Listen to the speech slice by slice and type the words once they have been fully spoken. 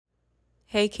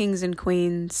Hey, kings and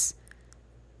queens.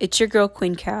 It's your girl,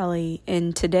 Queen Callie,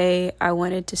 and today I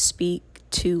wanted to speak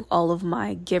to all of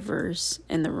my givers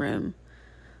in the room.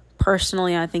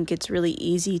 Personally, I think it's really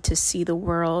easy to see the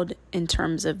world in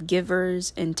terms of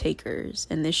givers and takers,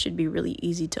 and this should be really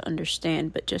easy to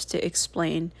understand. But just to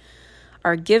explain,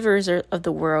 our givers of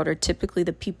the world are typically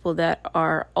the people that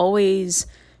are always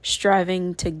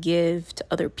striving to give to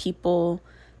other people.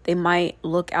 They might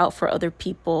look out for other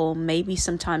people, maybe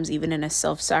sometimes even in a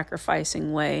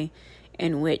self-sacrificing way,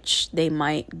 in which they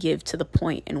might give to the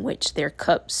point in which their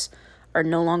cups are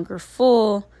no longer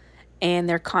full, and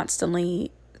they're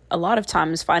constantly, a lot of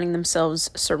times, finding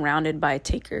themselves surrounded by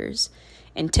takers.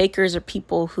 And takers are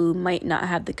people who might not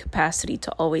have the capacity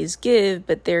to always give,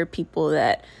 but they're people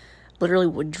that literally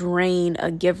would drain a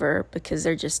giver because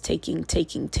they're just taking,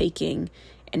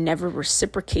 and never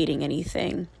reciprocating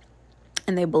anything.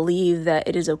 And they believe that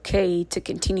it is okay to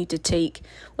continue to take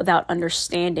without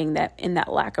understanding that in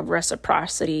that lack of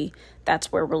reciprocity,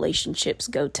 that's where relationships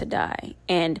go to die.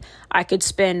 And I could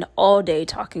spend all day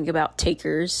talking about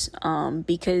takers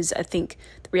because I think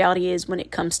the reality is when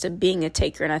it comes to being a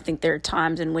taker, and I think there are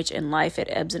times in which in life it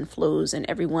ebbs and flows, and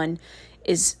everyone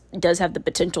does have the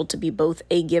potential to be both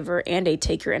a giver and a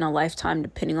taker in a lifetime,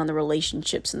 depending on the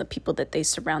relationships and the people that they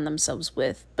surround themselves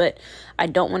with. But I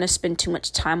don't want to spend too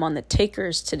much time on the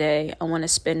takers today. I want to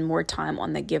spend more time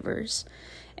on the givers.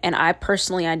 And I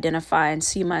personally identify and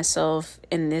see myself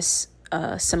in this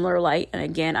similar light. And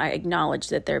again, I acknowledge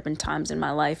that there have been times in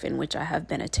my life in which I have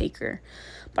been a taker.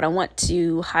 But I want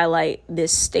to highlight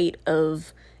this state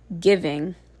of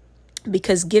giving,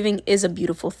 because giving is a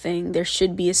beautiful thing. There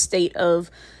should be a state of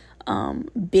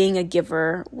being a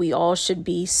giver. We all should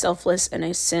be selfless in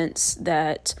a sense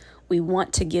that we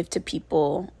want to give to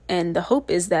people. And the hope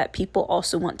is that people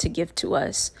also want to give to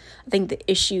us. I think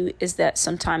the issue is that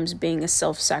sometimes being a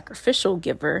self-sacrificial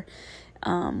giver,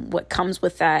 what comes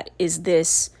with that is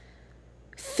this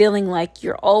feeling like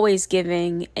you're always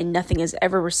giving and nothing is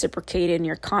ever reciprocated, and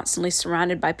you're constantly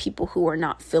surrounded by people who are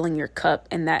not filling your cup,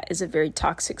 and that is a very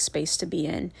toxic space to be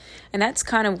in. And that's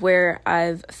kind of where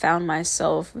I've found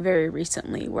myself very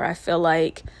recently, where I feel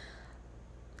like,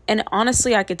 and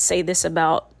honestly I could say this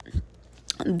about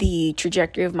the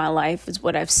trajectory of my life, is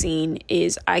what I've seen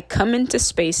is I come into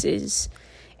spaces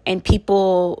and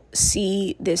people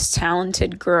see this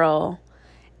talented girl,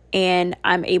 and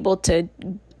I'm able to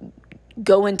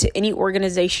go into any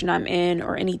organization I'm in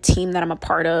or any team that I'm a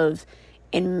part of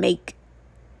and make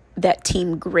that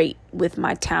team great with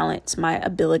my talents, my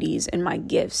abilities, and my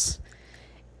gifts.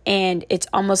 And it's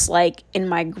almost like in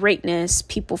my greatness,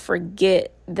 people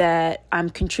forget that I'm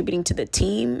contributing to the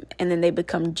team, and then they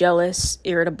become jealous,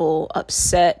 irritable,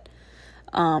 upset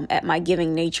at my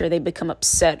giving nature. They become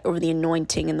upset over the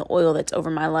anointing and the oil that's over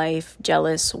my life,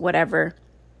 jealous, whatever.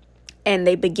 And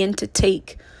they begin to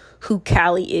take who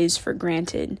Callie is for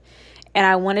granted. And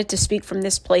I wanted to speak from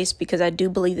this place because I do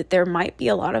believe that there might be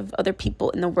a lot of other people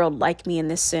in the world like me in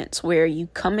this sense, where you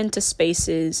come into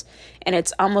spaces and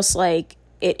it's almost like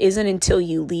it isn't until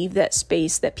you leave that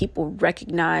space that people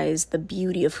recognize the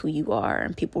beauty of who you are,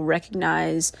 and people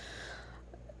recognize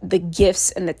the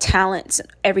gifts and the talents and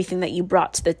everything that you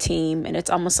brought to the team. And it's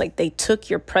almost like they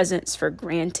took your presence for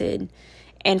granted.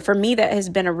 And for me, that has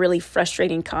been a really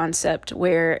frustrating concept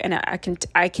and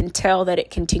I can tell that it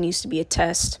continues to be a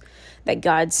test that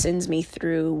God sends me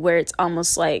through, where it's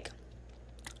almost like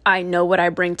I know what I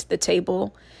bring to the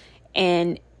table,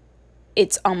 and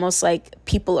it's almost like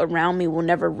people around me will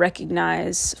never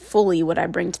recognize fully what I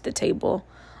bring to the table.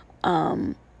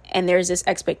 And there's this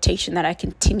expectation that I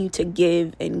continue to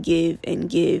give and give and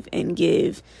give and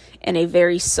give in a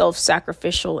very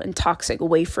self-sacrificial and toxic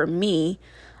way for me,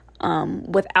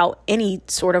 without any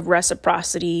sort of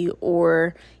reciprocity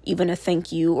or even a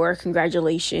thank you or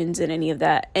congratulations and any of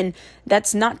that. And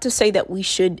that's not to say that we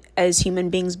should, as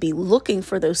human beings, be looking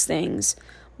for those things,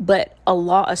 but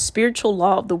a spiritual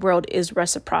law of the world is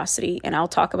reciprocity. And I'll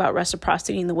talk about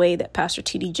reciprocity in the way that Pastor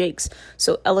T.D. Jakes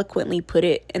so eloquently put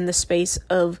it. In the space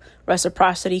of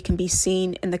reciprocity can be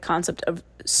seen in the concept of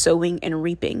sowing and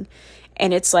reaping.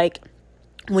 And it's like,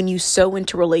 when you sow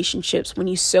into relationships, when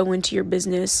you sow into your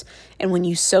business, and when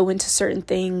you sow into certain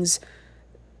things,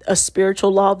 a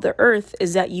spiritual law of the earth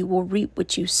is that you will reap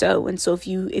what you sow. And so if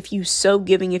you sow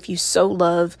giving, if you sow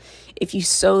love, if you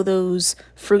sow those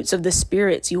fruits of the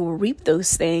spirits, you will reap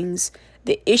those things.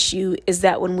 The issue is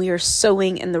that when we are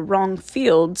sowing in the wrong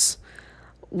fields,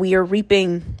 we are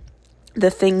reaping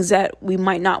the things that we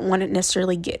might not want to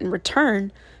necessarily get in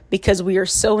return, because we are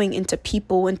sowing into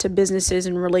people, into businesses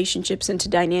and relationships, into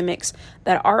dynamics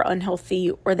that are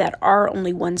unhealthy or that are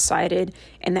only one-sided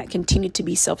and that continue to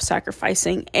be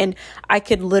self-sacrificing. And I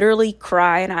could literally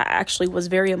cry, and I actually was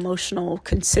very emotional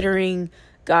considering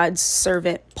God's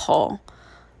servant Paul.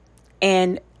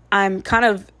 And I'm kind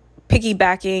of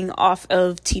piggybacking off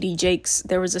of T.D. Jakes.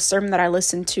 There was a sermon that I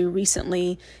listened to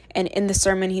recently, and in the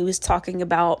sermon he was talking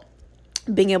about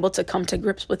being able to come to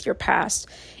grips with your past.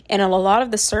 And in a lot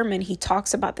of the sermon, he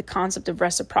talks about the concept of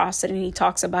reciprocity, and he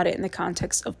talks about it in the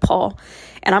context of Paul.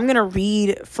 And I'm going to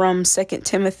read from 2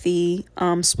 Timothy,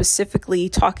 specifically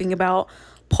talking about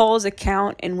Paul's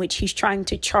account in which he's trying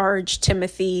to charge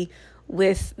Timothy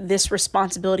with this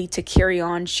responsibility to carry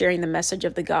on sharing the message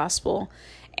of the gospel.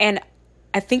 And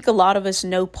I think a lot of us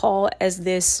know Paul as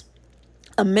this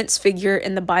immense figure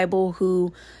in the Bible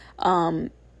who,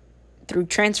 through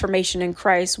transformation in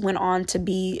Christ, went on to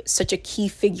be such a key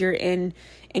figure in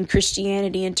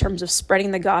Christianity in terms of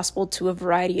spreading the gospel to a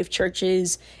variety of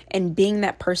churches and being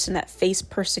that person that faced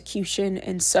persecution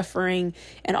and suffering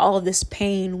and all of this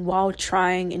pain while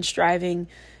trying and striving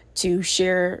to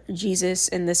share Jesus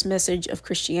and this message of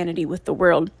Christianity with the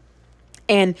world.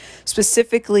 And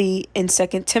specifically in 2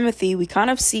 Timothy, we kind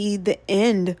of see the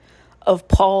end of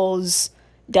Paul's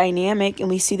dynamic, and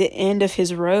we see the end of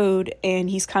his road, and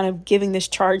he's kind of giving this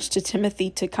charge to Timothy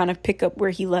to kind of pick up where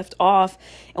he left off.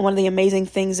 And one of the amazing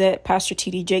things that Pastor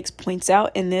T.D. Jakes points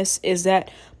out in this is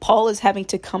that Paul is having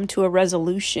to come to a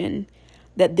resolution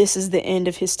that this is the end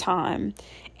of his time.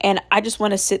 And I just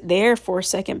want to sit there for a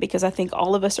second, because I think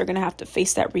all of us are going to have to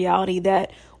face that reality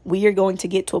that we are going to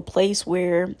get to a place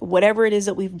where whatever it is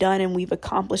that we've done and we've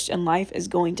accomplished in life is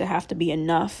going to have to be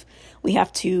enough. We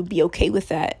have to be okay with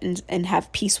that and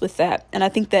have peace with that. And I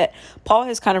think that Paul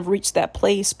has kind of reached that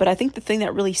place. But I think the thing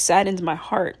that really saddens my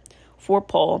heart for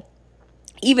Paul,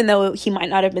 even though he might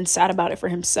not have been sad about it for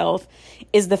himself,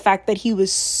 is the fact that he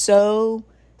was so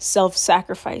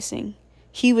self-sacrificing.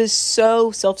 He was so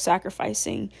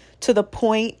self-sacrificing to the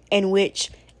point in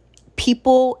which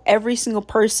people, every single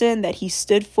person that he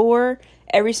stood for,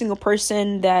 every single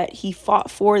person that he fought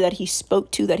for, that he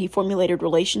spoke to, that he formulated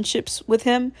relationships with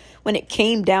him, when it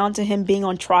came down to him being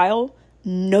on trial,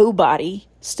 nobody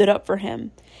stood up for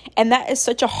him. And that is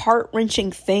such a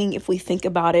heart-wrenching thing if we think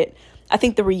about it. I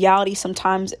think the reality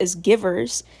sometimes as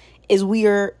givers is we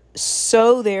are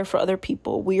so there for other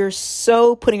people. We are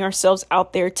so putting ourselves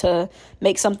out there to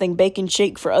make something bake and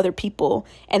shake for other people.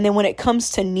 And then when it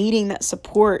comes to needing that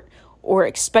support or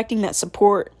expecting that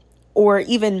support, or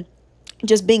even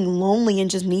just being lonely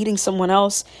and just needing someone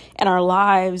else in our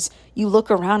lives, you look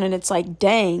around and it's like,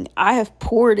 dang, I have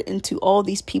poured into all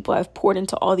these people. I've poured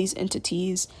into all these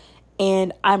entities.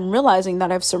 And I'm realizing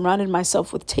that I've surrounded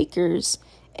myself with takers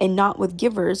and not with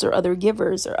givers or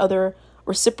other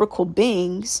reciprocal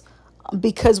beings,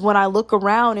 because when I look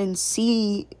around and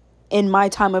see in my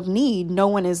time of need, no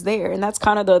one is there. And that's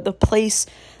kind of the place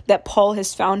that Paul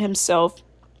has found himself.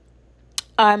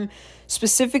 I'm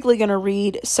specifically going to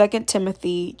read 2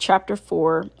 Timothy chapter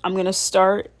 4. I'm going to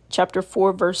start chapter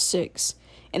 4, verse 6.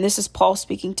 And this is Paul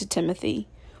speaking to Timothy.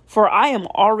 For I am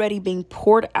already being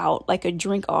poured out like a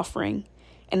drink offering,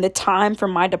 and the time for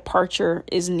my departure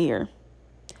is near.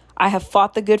 I have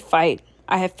fought the good fight.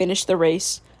 I have finished the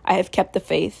race. I have kept the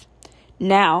faith.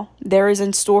 Now there is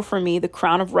in store for me the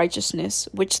crown of righteousness,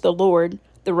 which the Lord,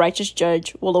 the righteous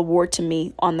judge, will award to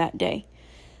me on that day.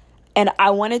 And I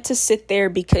wanted to sit there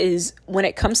because when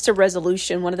it comes to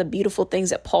resolution, one of the beautiful things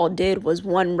that Paul did was,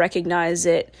 one, recognize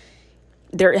that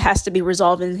there has to be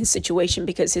resolve in his situation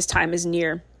because his time is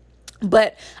near.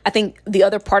 But I think the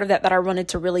other part of that I wanted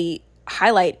to really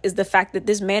highlight is the fact that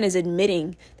this man is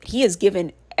admitting that he has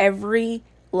given every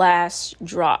last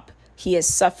drop. He has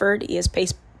suffered. He has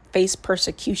faced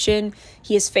persecution.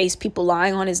 He has faced people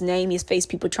lying on his name. He has faced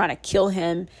people trying to kill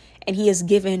him. And he has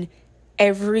given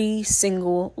every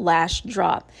single last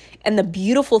drop. And the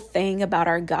beautiful thing about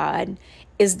our God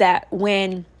is that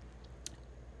when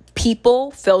people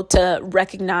fail to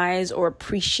recognize or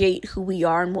appreciate who we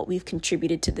are and what we've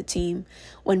contributed to the team,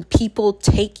 when people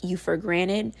take you for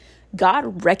granted,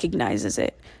 God recognizes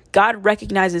it. God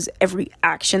recognizes every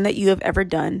action that you have ever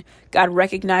done. God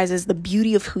recognizes the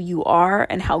beauty of who you are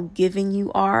and how giving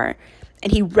you are.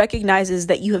 And he recognizes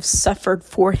that you have suffered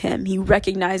for him. He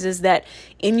recognizes that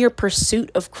in your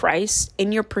pursuit of Christ,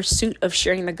 in your pursuit of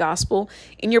sharing the gospel,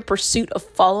 in your pursuit of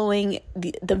following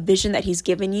the vision that he's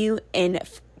given you and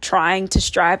trying to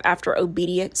strive after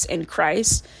obedience in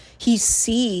Christ, he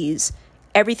sees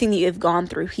everything that you have gone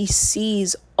through. He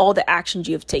sees all the actions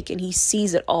you have taken. He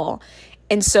sees it all.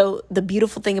 And so the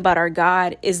beautiful thing about our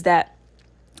God is that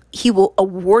He will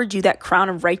award you that crown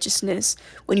of righteousness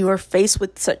when you are faced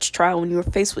with such trial, when you are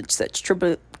faced with such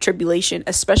tribulation,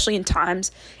 especially in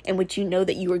times in which you know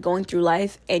that you are going through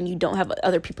life and you don't have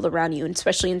other people around you, and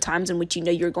especially in times in which you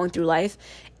know you're going through life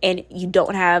and you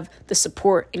don't have the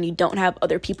support and you don't have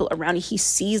other people around you. He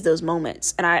sees those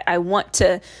moments. And I want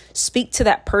to speak to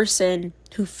that person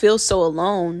who feels so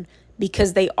alone,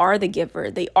 because they are the giver.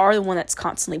 They are the one that's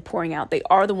constantly pouring out. They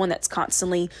are the one that's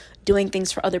constantly doing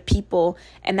things for other people.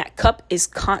 And that cup is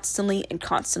constantly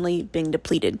being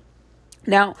depleted.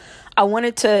 Now, I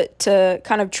wanted to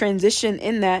kind of transition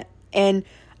in that, and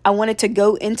I wanted to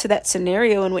go into that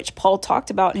scenario in which Paul talked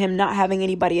about him not having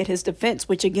anybody at his defense,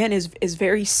 which again is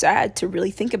very sad to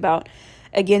really think about.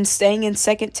 Again, staying in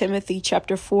 2 Timothy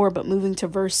chapter 4, but moving to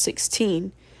verse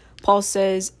 16, Paul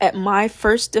says, "At my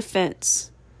first defense,"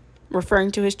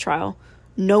 referring to his trial,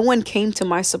 "no one came to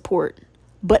my support,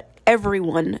 but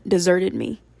everyone deserted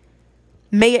me.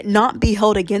 May it not be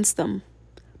held against them,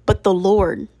 but the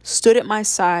Lord stood at my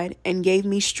side and gave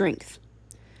me strength."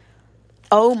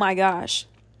 Oh my gosh.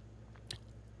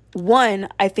 One,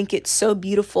 I think it's so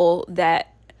beautiful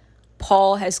that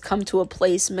Paul has come to a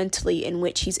place mentally in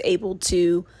which he's able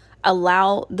to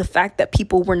allow the fact that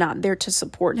people were not there to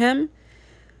support him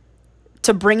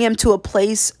to bring him to a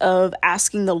place of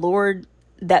asking the Lord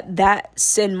that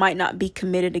sin might not be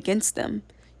committed against them.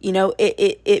 You know,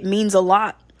 it means a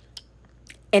lot.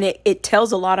 And it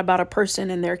tells a lot about a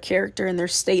person and their character and their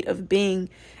state of being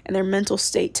and their mental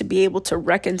state to be able to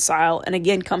reconcile and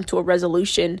again come to a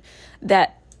resolution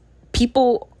that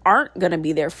people aren't going to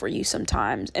be there for you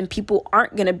sometimes, and people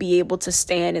aren't going to be able to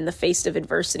stand in the face of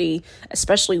adversity,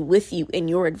 especially with you in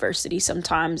your adversity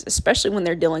sometimes, especially when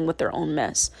they're dealing with their own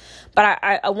mess. But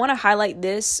I want to highlight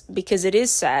this because it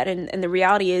is sad, and the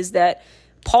reality is that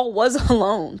Paul was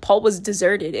alone. Paul was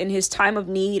deserted in his time of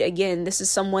need. Again, this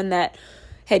is someone that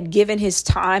had given his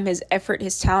time, his effort,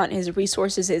 his talent, his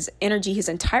resources, his energy, his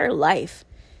entire life.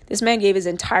 This man gave his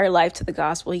entire life to the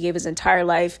gospel. He gave his entire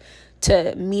life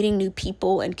to meeting new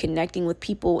people and connecting with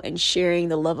people and sharing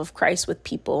the love of Christ with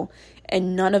people.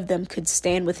 And none of them could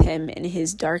stand with him in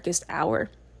his darkest hour.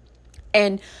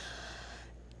 And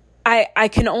I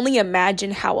can only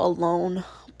imagine how alone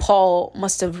Paul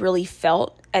must have really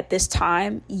felt at this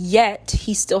time, yet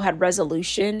he still had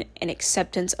resolution and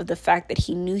acceptance of the fact that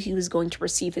he knew he was going to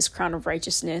receive his crown of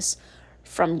righteousness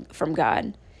from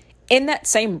God. In that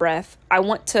same breath,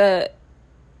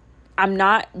 I'm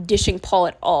not dishing Paul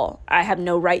at all. I have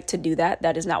no right to do that.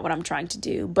 That is not what I'm trying to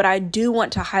do. But I do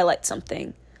want to highlight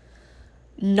something.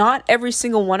 Not every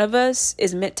single one of us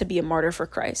is meant to be a martyr for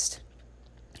Christ.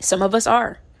 Some of us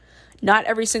are. Not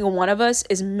every single one of us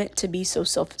is meant to be so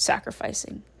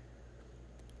self-sacrificing.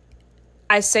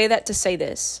 I say that to say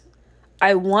this.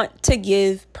 I want to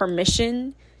give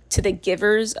permission to the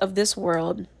givers of this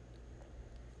world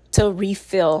to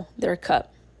refill their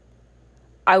cup.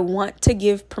 I want to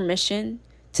give permission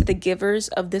to the givers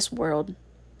of this world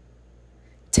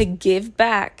to give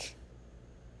back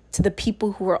to the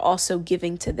people who are also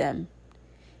giving to them.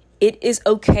 It is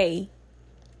okay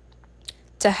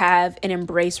to have and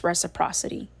embrace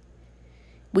reciprocity.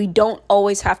 We don't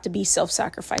always have to be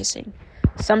self-sacrificing.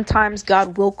 Sometimes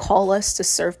God will call us to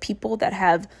serve people that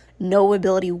have no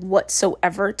ability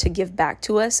whatsoever to give back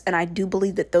to us. And I do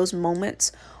believe that those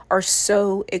moments are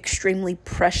so extremely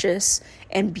precious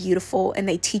and beautiful, and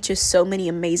they teach us so many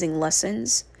amazing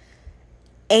lessons.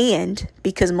 And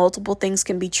because multiple things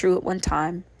can be true at one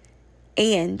time,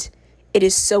 and it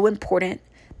is so important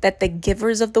that the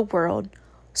givers of the world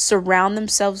surround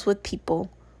themselves with people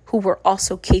who were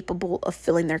also capable of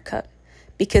filling their cup.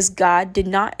 Because God did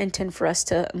not intend for us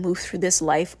to move through this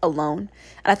life alone.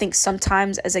 And I think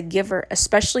sometimes as a giver,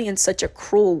 especially in such a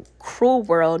cruel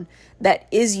world that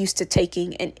is used to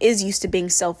taking and is used to being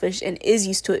selfish and is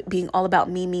used to it being all about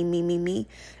me,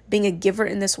 being a giver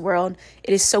in this world,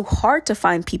 it is so hard to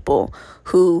find people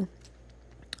who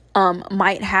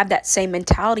might have that same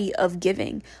mentality of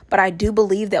giving. But I do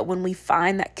believe that when we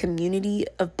find that community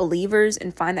of believers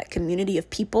and find that community of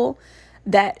people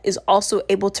that is also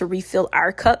able to refill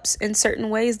our cups in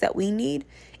certain ways that we need,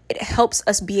 it helps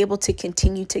us be able to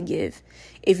continue to give.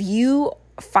 If you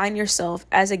find yourself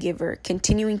as a giver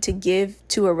continuing to give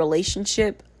to a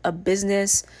relationship, a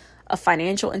business, a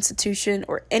financial institution,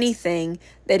 or anything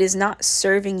that is not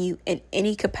serving you in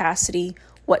any capacity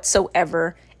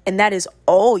whatsoever, and that is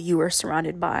all you are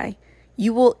surrounded by,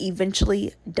 you will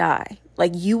eventually die.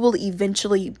 Like, you will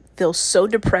eventually feel so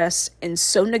depressed and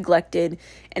so neglected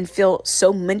and feel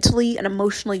so mentally and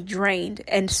emotionally drained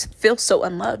and feel so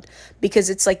unloved,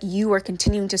 because it's like you are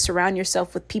continuing to surround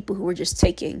yourself with people who are just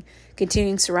taking,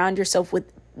 continuing to surround yourself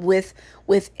with with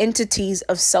entities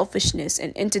of selfishness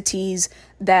and entities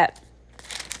that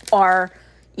are,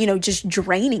 just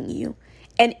draining you.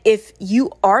 And if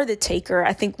you are the taker,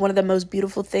 I think one of the most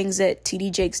beautiful things that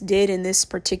TD Jakes did in this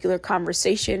particular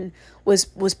conversation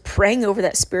was praying over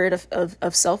that spirit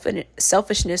of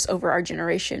selfishness over our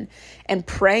generation, and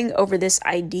praying over this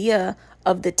idea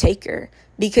of the taker.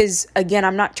 Because again,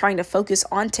 I'm not trying to focus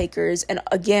on takers. And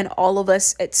again, all of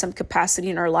us at some capacity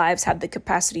in our lives have the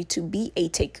capacity to be a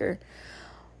taker.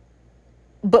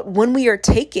 But when we are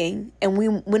taking and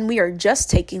when we are just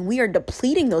taking, we are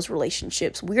depleting those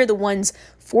relationships. We are the ones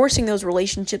forcing those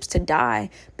relationships to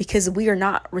die because we are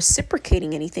not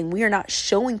reciprocating anything. We are not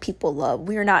showing people love.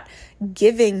 We are not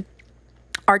giving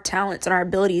our talents and our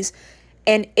abilities.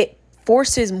 And it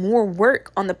forces more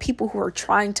work on the people who are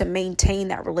trying to maintain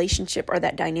that relationship or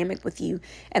that dynamic with you.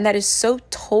 And that is so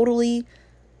totally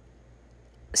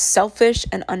selfish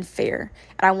and unfair.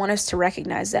 And I want us to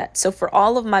recognize that. So for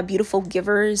all of my beautiful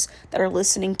givers that are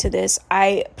listening to this,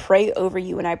 I pray over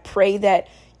you, and I pray that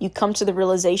you come to the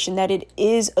realization that it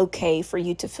is okay for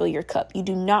you to fill your cup. You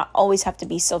do not always have to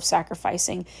be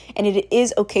self-sacrificing, and it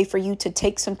is okay for you to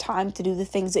take some time to do the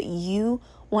things that you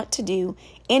want to do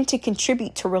and to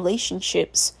contribute to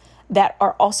relationships that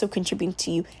are also contributing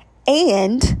to you,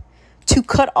 and to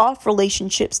cut off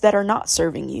relationships that are not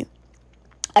serving you.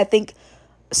 I think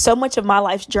so much of my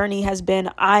life's journey has been,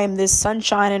 I am this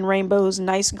sunshine and rainbows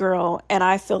nice girl, and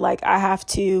I feel like I have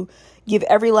to give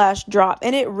every last drop.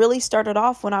 And it really started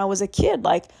off when I was a kid,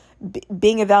 like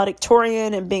being a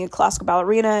valedictorian and being a classical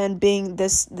ballerina and being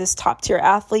this top tier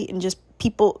athlete, and just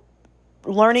people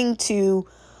learning to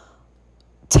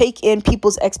take in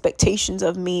people's expectations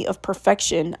of me, of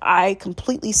perfection. I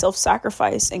completely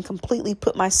self-sacrificed and completely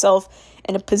put myself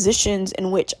in positions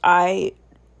in which I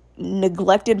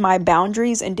neglected my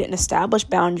boundaries and didn't establish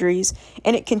boundaries.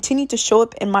 And it continued to show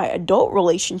up in my adult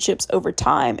relationships over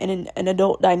time, and in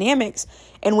adult dynamics,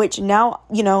 in which now,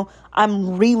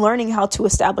 I'm relearning how to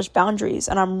establish boundaries,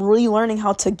 and I'm relearning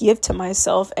how to give to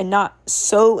myself and not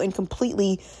so and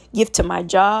completely give to my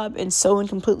job and so and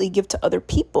completely give to other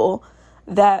people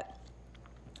that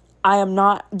I am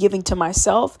not giving to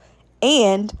myself.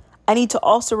 And I need to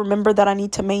also remember that I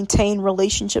need to maintain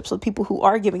relationships with people who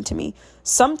are giving to me.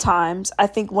 Sometimes I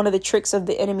think one of the tricks of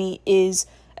the enemy is,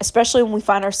 especially when we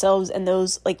find ourselves in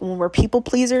those, like when we're people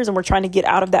pleasers and we're trying to get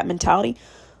out of that mentality,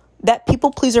 that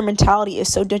people pleaser mentality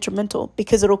is so detrimental,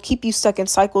 because it'll keep you stuck in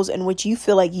cycles in which you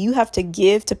feel like you have to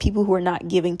give to people who are not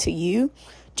giving to you,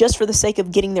 just for the sake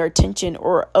of getting their attention,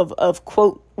 or of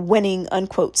quote winning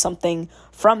unquote something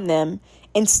from them,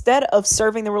 instead of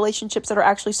serving the relationships that are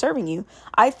actually serving you.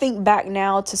 I think back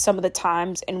now to some of the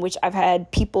times in which I've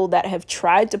had people that have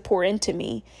tried to pour into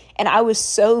me, and I was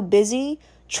so busy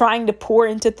trying to pour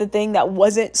into the thing that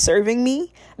wasn't serving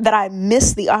me that I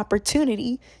missed the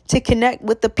opportunity to connect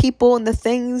with the people and the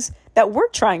things that were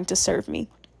trying to serve me.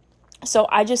 So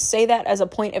I just say that as a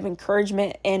point of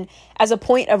encouragement, and as a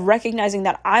point of recognizing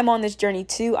that I'm on this journey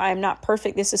too. I am not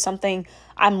perfect. This is something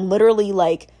I'm literally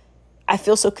I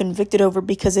feel so convicted over,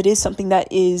 because it is something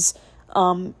that is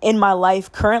in my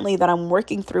life currently that I'm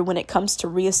working through when it comes to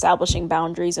reestablishing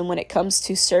boundaries, and when it comes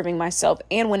to serving myself,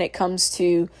 and when it comes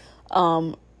to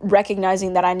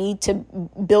recognizing that I need to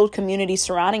build community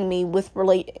surrounding me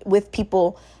with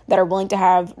people that are willing to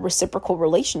have reciprocal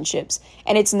relationships.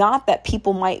 And it's not that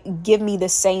people might give me the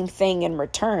same thing in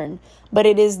return, but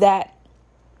it is that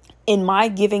in my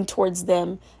giving towards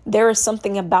them, there is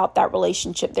something about that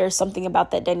relationship. There is something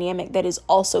about that dynamic that is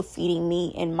also feeding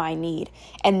me in my need.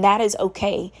 And that is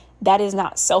okay. That is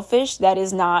not selfish. That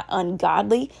is not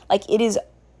ungodly. It is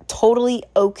totally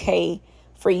okay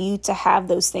for you to have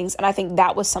those things. And I think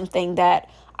that was something that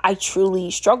I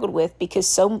truly struggled with, because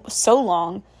so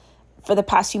long, for the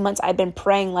past few months, I've been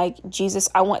praying Jesus,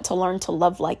 I want to learn to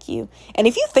love like you. And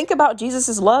if you think about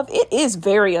Jesus's love, it is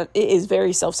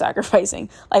very self-sacrificing.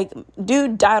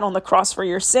 Dude died on the cross for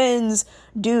your sins.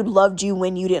 Dude loved you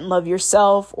when you didn't love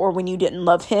yourself, or when you didn't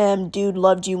love him. Dude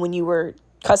loved you when you were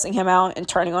cussing him out and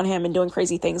turning on him and doing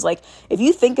crazy things. If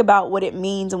you think about what it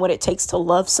means and what it takes to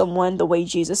love someone the way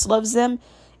Jesus loves them,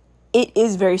 it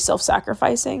is very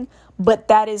self-sacrificing, but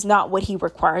that is not what he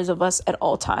requires of us at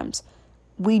all times.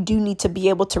 We do need to be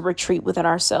able to retreat within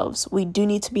ourselves. We do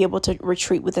need to be able to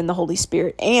retreat within the Holy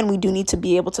Spirit, and we do need to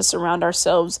be able to surround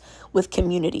ourselves with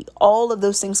community. All of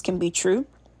those things can be true.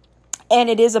 And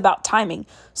it is about timing.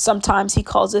 Sometimes he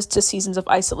calls us to seasons of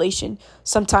isolation.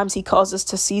 Sometimes he calls us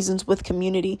to seasons with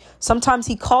community. Sometimes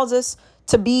he calls us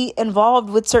to be involved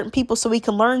with certain people so we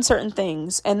can learn certain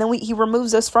things, and then he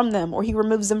removes us from them, or he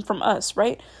removes them from us,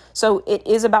 right? So it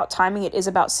is about timing, it is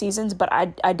about seasons, but I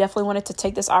definitely wanted to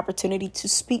take this opportunity to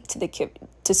speak to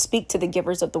the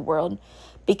givers of the world,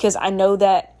 because I know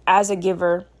that as a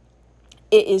giver,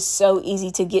 it is so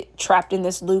easy to get trapped in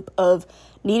this loop of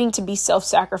needing to be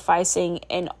self-sacrificing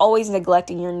and always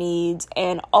neglecting your needs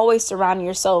and always surrounding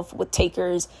yourself with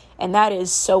takers. And that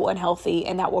is so unhealthy,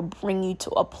 and that will bring you to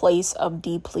a place of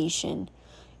depletion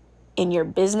in your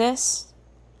business.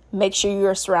 Make sure you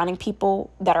are surrounding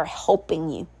people that are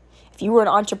helping you. If you were an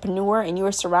entrepreneur and you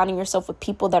are surrounding yourself with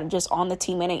people that are just on the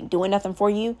team and ain't doing nothing for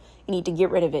you, you need to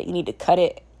get rid of it. You need to cut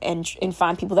it and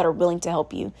find people that are willing to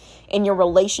help you. In your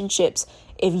relationships,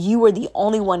 if you were the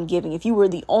only one giving, if you were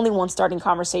the only one starting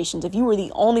conversations, if you were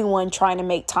the only one trying to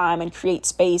make time and create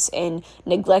space and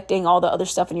neglecting all the other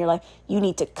stuff in your life, you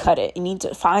need to cut it. You need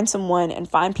to find someone and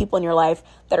find people in your life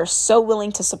that are so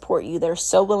willing to support you, that are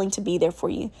so willing to be there for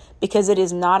you, because it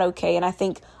is not okay. And I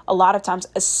think a lot of times,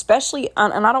 especially,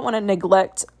 and I don't want to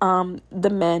neglect the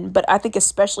men, but I think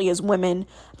especially as women,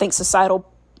 I think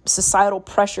societal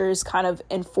pressures kind of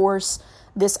enforce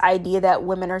this idea that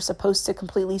women are supposed to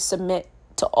completely submit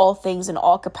to all things in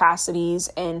all capacities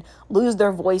and lose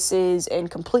their voices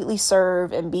and completely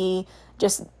serve and be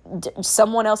just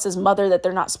someone else's mother that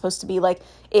they're not supposed to be. Like,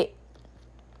 it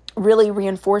really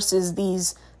reinforces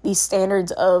these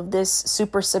standards of this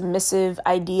super submissive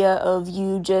idea of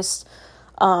you just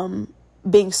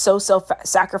being so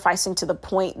self-sacrificing to the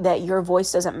point that your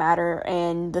voice doesn't matter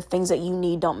and the things that you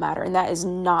need don't matter. And that is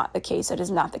not the case. That is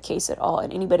not the case at all.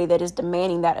 And anybody that is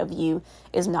demanding that of you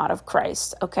is not of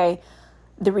Christ. Okay.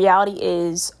 The reality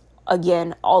is,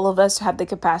 again, all of us have the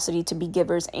capacity to be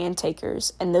givers and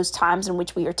takers. And those times in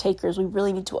which we are takers, we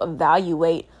really need to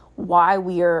evaluate why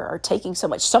we are taking so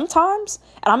much. Sometimes,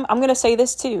 and I'm going to say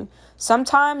this too,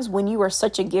 sometimes when you are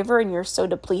such a giver and you're so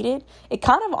depleted, it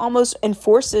kind of almost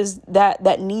enforces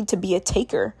that need to be a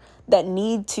taker, that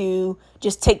need to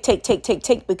just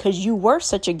take, because you were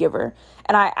such a giver.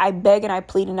 And I beg and I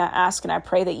plead and I ask and I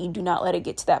pray that you do not let it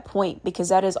get to that point, because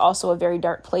that is also a very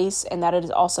dark place, and that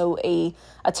is also a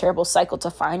terrible cycle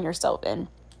to find yourself in.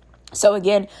 So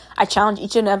again, I challenge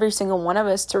each and every single one of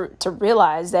us to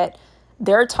realize that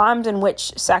there are times in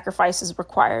which sacrifice is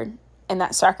required, and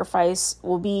that sacrifice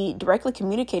will be directly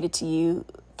communicated to you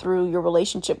through your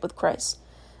relationship with Christ.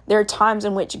 There are times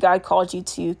in which God calls you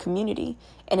to community,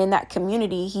 and in that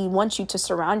community, he wants you to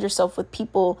surround yourself with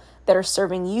people that are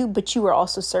serving you, but you are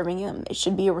also serving him. It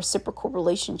should be a reciprocal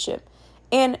relationship.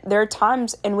 And there are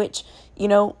times in which,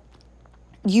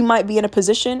 you might be in a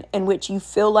position in which you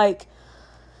feel like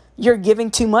you're giving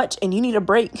too much and you need a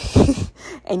break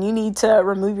and you need to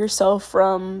remove yourself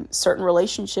from certain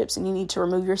relationships, and you need to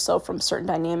remove yourself from certain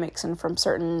dynamics and from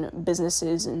certain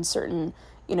businesses and certain,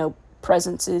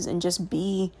 presences, and just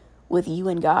be with you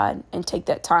and God and take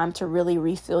that time to really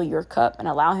refill your cup and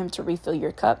allow him to refill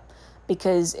your cup,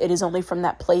 because it is only from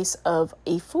that place of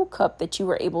a full cup that you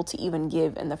were able to even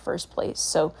give in the first place.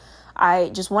 So I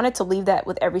just wanted to leave that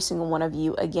with every single one of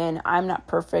you. Again, I'm not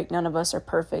perfect. None of us are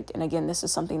perfect. And again, this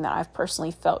is something that I've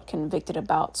personally felt convicted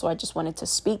about. So I just wanted to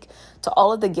speak to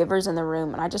all of the givers in the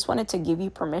room. And I just wanted to give you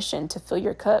permission to fill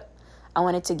your cup. I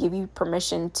wanted to give you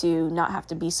permission to not have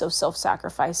to be so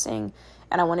self-sacrificing.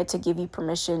 And I wanted to give you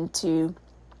permission to,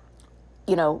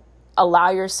 allow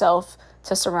yourself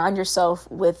to surround yourself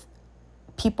with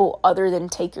people other than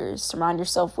takers. Surround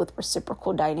yourself with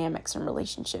reciprocal dynamics and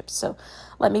relationships. So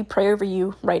let me pray over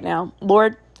you right now.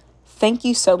 Lord, thank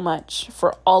you so much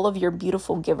for all of your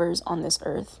beautiful givers on this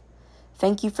earth.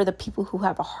 Thank you for the people who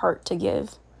have a heart to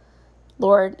give.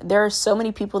 Lord, there are so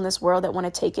many people in this world that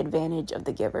want to take advantage of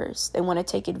the givers. They want to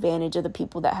take advantage of the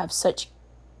people that have such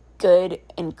good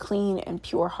and clean and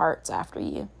pure hearts after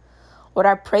you. Lord,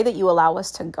 I pray that you allow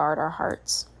us to guard our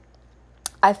hearts.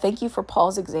 I thank you for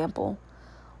Paul's example,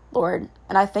 Lord,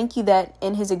 and I thank you that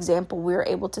in his example, we're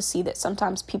able to see that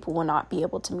sometimes people will not be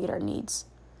able to meet our needs.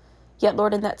 Yet,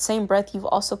 Lord, in that same breath, you've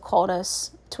also called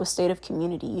us to a state of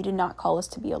community. You did not call us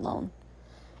to be alone.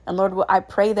 And Lord, I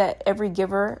pray that every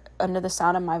giver under the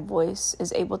sound of my voice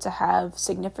is able to have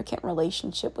significant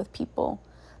relationship with people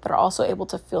that are also able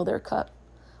to fill their cup.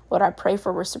 Lord, I pray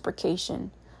for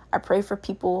reciprocation. I pray for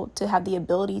people to have the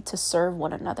ability to serve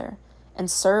one another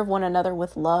and serve one another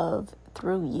with love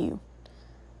through you.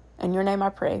 In your name I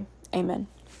pray. Amen.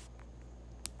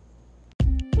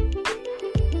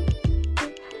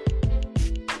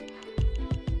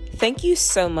 Thank you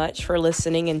so much for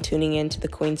listening and tuning in to the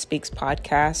Queen Speaks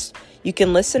podcast. You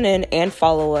can listen in and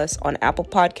follow us on Apple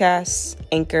Podcasts,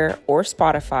 Anchor, or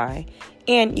Spotify.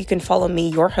 And you can follow me,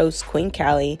 your host, Queen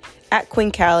Callie, at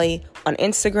Queen Callie on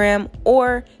Instagram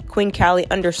or Queen Callie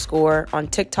 _ on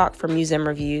TikTok for museum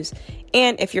reviews.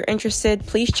 And if you're interested,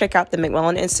 please check out the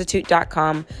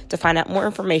McMillanInstitute.com to find out more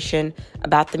information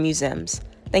about the museums.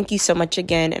 Thank you so much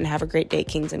again, and have a great day,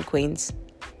 kings and queens.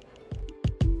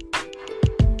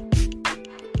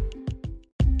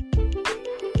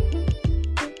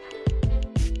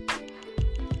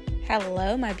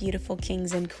 Hello, my beautiful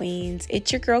kings and queens.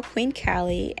 It's your girl, Queen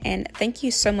Callie, and thank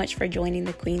you so much for joining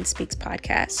the Queen Speaks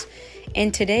podcast.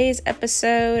 In today's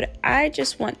episode, I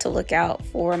just want to look out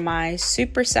for my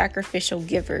super sacrificial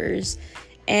givers,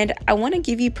 and I want to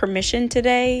give you permission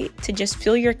today to just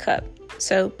fill your cup.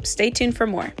 So stay tuned for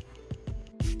more.